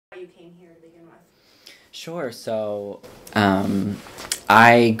you came here to begin with. Sure. So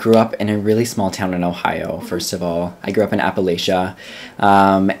I grew up in a really small town in Ohio, first of all. I grew up in Appalachia,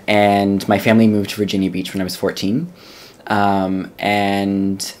 and my family moved to Virginia Beach when I was 14. I'm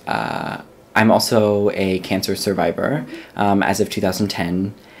also a cancer survivor as of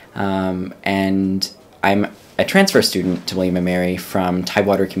 2010, and I'm a transfer student to William & Mary from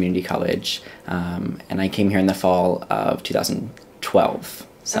Tidewater Community College, and I came here in the fall of 2012.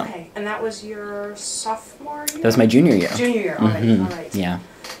 So. Okay, and that was your sophomore year? That was my junior year. Junior year, all right. Yeah.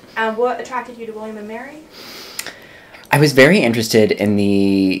 And what attracted you to William & Mary? I was very interested in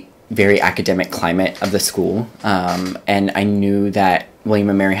the very academic climate of the school, and I knew that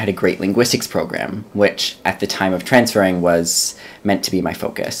William & Mary had a great linguistics program, which at the time of transferring was meant to be my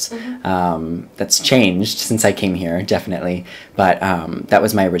focus. That's changed since I came here, definitely, but that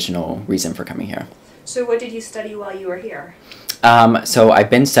was my original reason for coming here. So what did you study while you were here? So I've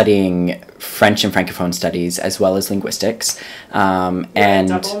been studying French and Francophone studies as well as linguistics. A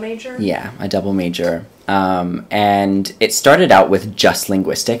double major? Yeah, a double major. And it started out with just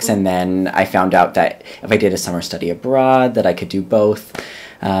linguistics, and then I found out that if I did a summer study abroad, that I could do both.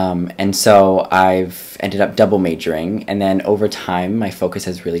 And so I've ended up double majoring, and then over time, my focus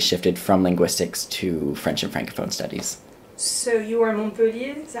has really shifted from linguistics to French and Francophone studies. So you were in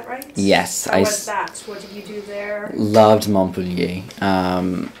Montpellier, is that right? Yes. How was that? What did you do there? Loved Montpellier.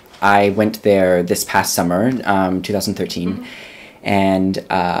 I went there this past summer, 2013, and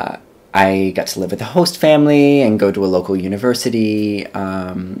I got to live with a host family and go to a local university,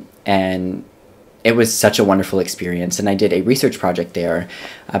 and it was such a wonderful experience. And I did a research project there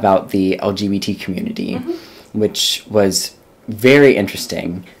about the LGBT community, which was very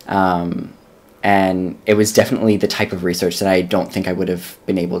interesting. And it was definitely the type of research that I don't think I would have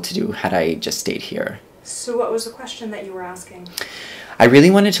been able to do had I just stayed here. So what was the question that you were asking? I really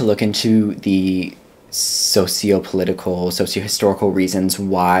wanted to look into the socio-political, socio-historical reasons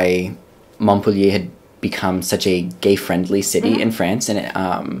why Montpellier had become such a gay-friendly city in France,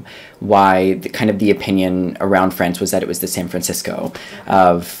 and why the opinion around France was that it was the San Francisco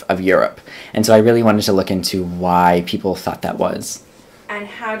of Europe. And so I really wanted to look into why people thought that was. And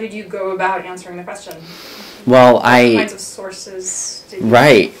how did you go about answering the question? Well, what kinds of sources did you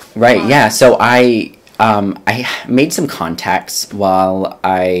yeah. So I made some contacts while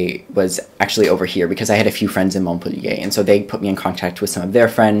I was actually over here because I had a few friends in Montpellier, and so they put me in contact with some of their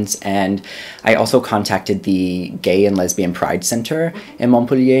friends, and I also contacted the Gay and Lesbian Pride Center in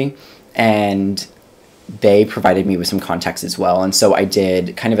Montpellier, and they provided me with some contacts as well. And so I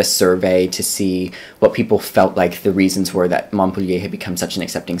did kind of a survey to see what people felt like the reasons were that Montpellier had become such an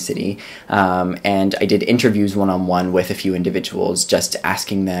accepting city. And I did interviews one-on-one with a few individuals, just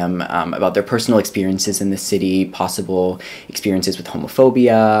asking them about their personal experiences in the city, possible experiences with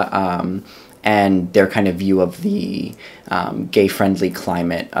homophobia, and their kind of view of the gay-friendly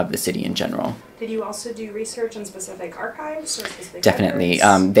climate of the city in general. Did you also do research in specific archives or specific Definitely.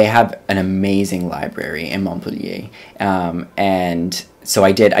 libraries? They have an amazing library in Montpellier. And so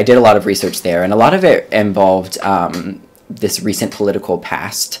I did a lot of research there, and a lot of it involved this recent political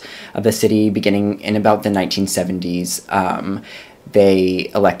past of the city. Beginning in about the 1970s, they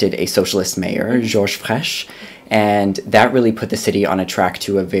elected a socialist mayor, Georges Frêche, and that really put the city on a track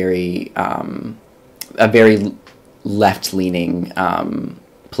to a very left-leaning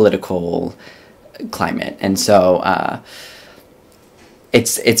political climate. And so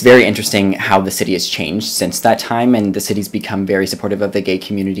it's very interesting how the city has changed since that time, and the city's become very supportive of the gay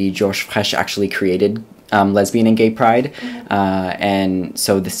community. Georges Frêche actually created lesbian and gay pride, and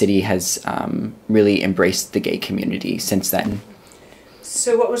so the city has really embraced the gay community since then.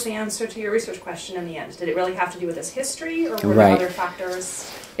 So what was the answer to your research question in the end? Did it really have to do with its history, or were there other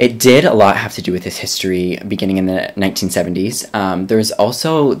factors? It did a lot have to do with its history beginning in the 1970s. There's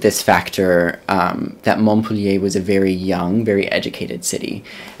also this factor that Montpellier was a very young, very educated city.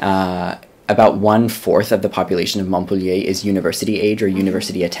 About 1/4 of the population of Montpellier is university age or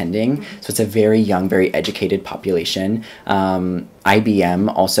university attending. So it's a very young, very educated population. IBM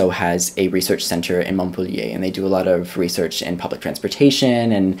also has a research center in Montpellier, and they do a lot of research in public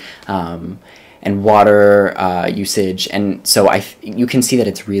transportation and water usage. And so you can see that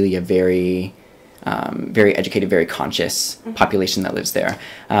it's really a very, very educated, very conscious population that lives there.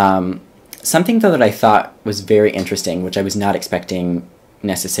 Something, though, that I thought was very interesting, which I was not expecting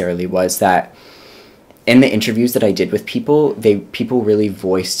necessarily, was that in the interviews that I did with people, people really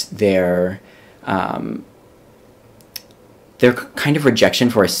voiced their kind of rejection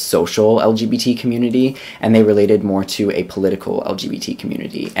for a social LGBT community, and they related more to a political LGBT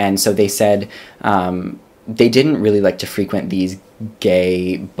community. And so they said they didn't really like to frequent these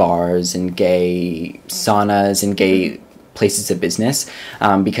gay bars and gay saunas and gay places of business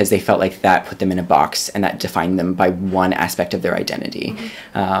because they felt like that put them in a box and that defined them by one aspect of their identity.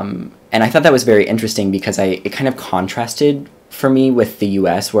 And I thought that was very interesting because it kind of contrasted for me with the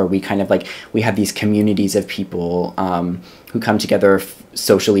US, where we kind of like, we have these communities of people who come together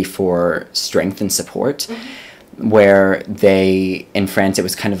socially for strength and support, where in France, it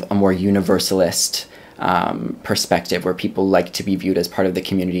was kind of a more universalist perspective, where people like to be viewed as part of the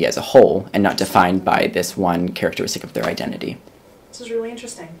community as a whole and not defined by this one characteristic of their identity. This is really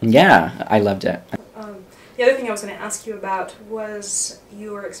interesting. Yeah, I loved it. The other thing I was going to ask you about was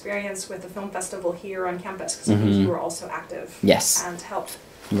your experience with the film festival here on campus, because I think you were also active. Yes. And helped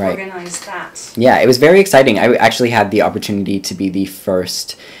organize that. Yeah, it was very exciting. I actually had the opportunity to be the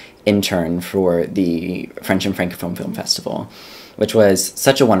first intern for the French and Francophone Film Festival, which was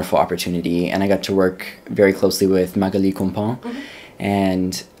such a wonderful opportunity, and I got to work very closely with Magali Compon.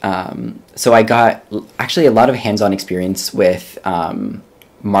 And so I got actually a lot of hands-on experience with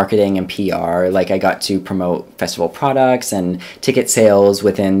marketing and PR. Like, I got to promote festival products and ticket sales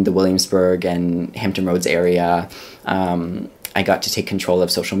within the Williamsburg and Hampton Roads area. I got to take control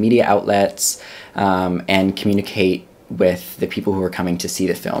of social media outlets and communicate with the people who were coming to see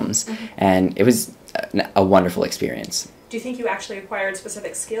the films. And it was a wonderful experience. Do you think you actually acquired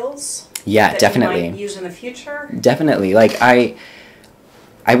specific skills? Yeah, that definitely. You might use in the future? Definitely. Like, I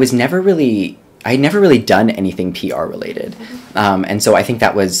was never really... I had never really done anything PR related. And so I think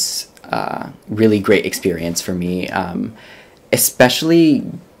that was a really great experience for me,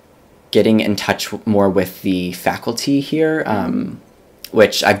 especially getting in touch more with the faculty here,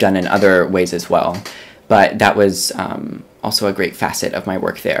 which I've done in other ways as well. But that was also a great facet of my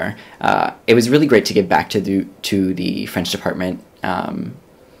work there. It was really great to give back to the French department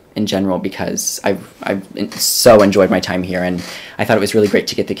in general, because I've so enjoyed my time here, and I thought it was really great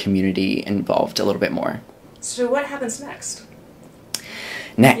to get the community involved a little bit more. So what happens next?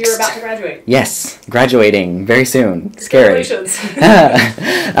 Next. You're about to graduate. Yes, graduating very soon. Scary. Congratulations.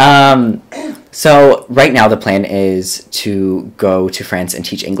 So right now the plan is to go to France and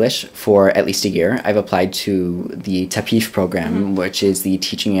teach English for at least a year. I've applied to the TAPIF program, which is the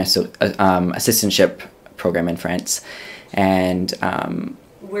teaching assistantship program in France, and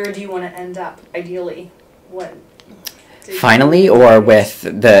where do you want to end up, ideally? Finally, or with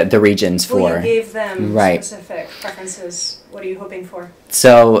the regions for... Well, you gave them specific preferences. What are you hoping for?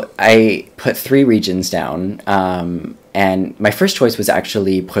 So I put 3 regions down, and my first choice was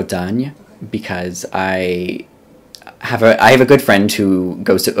actually Bretagne, because I have a good friend who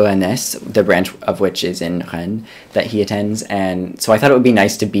goes to ENS, the branch of which is in Rennes, that he attends, and so I thought it would be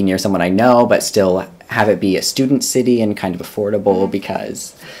nice to be near someone I know, but still have it be a student city and kind of affordable,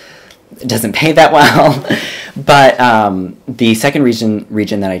 because it doesn't pay that well. But the second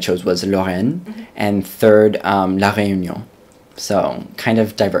region that I chose was Lorraine, and third, La Réunion. So kind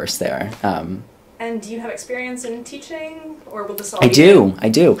of diverse there. And do you have experience in teaching, or will this all I do.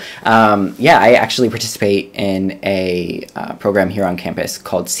 Yeah, I actually participate in a program here on campus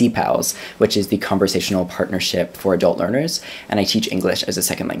called CPALS, which is the Conversational Partnership for Adult Learners, and I teach English as a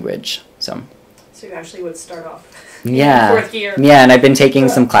second language. So you actually would start off in 4th year. Yeah, and I've been taking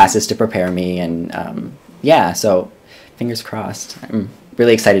some classes to prepare me, and yeah, so fingers crossed. I'm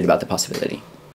really excited about the possibility.